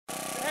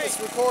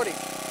this recording.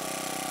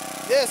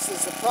 This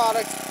is a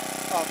product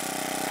of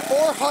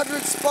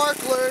 400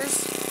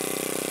 sparklers,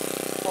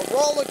 a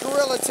roll of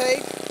Gorilla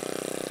Tape,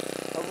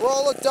 a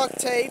roll of duct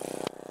tape,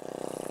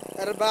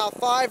 and about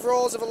 5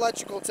 rolls of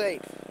electrical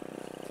tape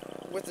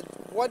with a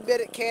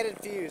 1-minute Canon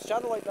fuse.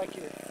 Shine the light back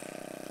here.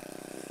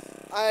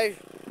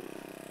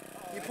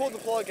 You pulled the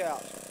plug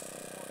out.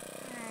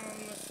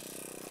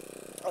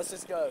 Let's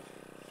just go.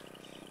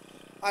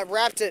 I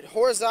wrapped it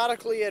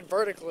horizontally and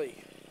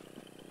vertically.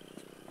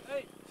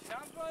 Hey,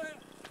 jump on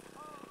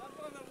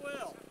the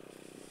wheel.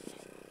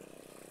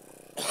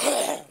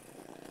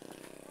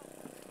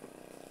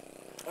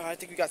 I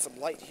think we got some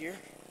light here.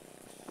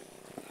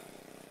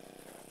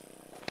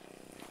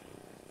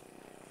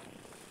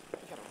 I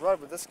gotta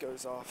run when this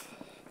goes off.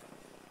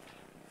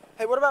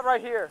 Hey, what about right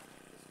here?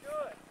 It's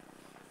good.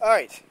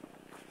 Alright.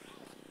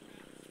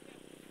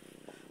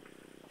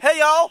 Hey,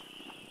 y'all!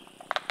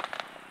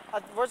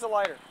 Where's the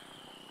lighter?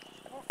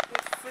 Oh,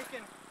 it's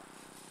freaking...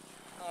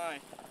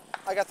 Alright.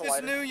 I got the It's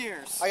lighter. New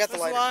Year's. I got the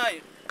lighter.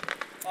 Light.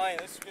 Alright,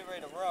 let's get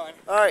ready to run.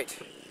 Alright,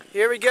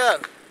 here we go.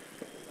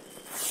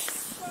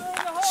 Fire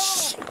in the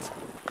hole!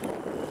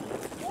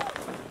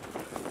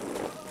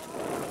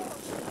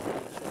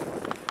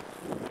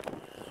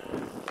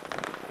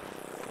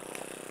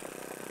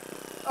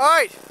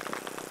 Alright,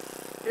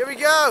 here we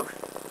go.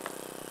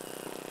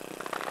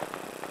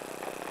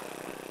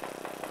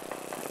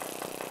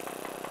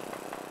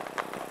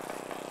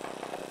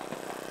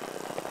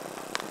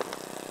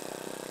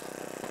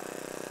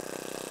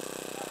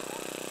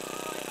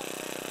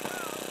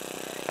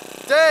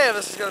 Damn,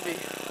 this is gonna be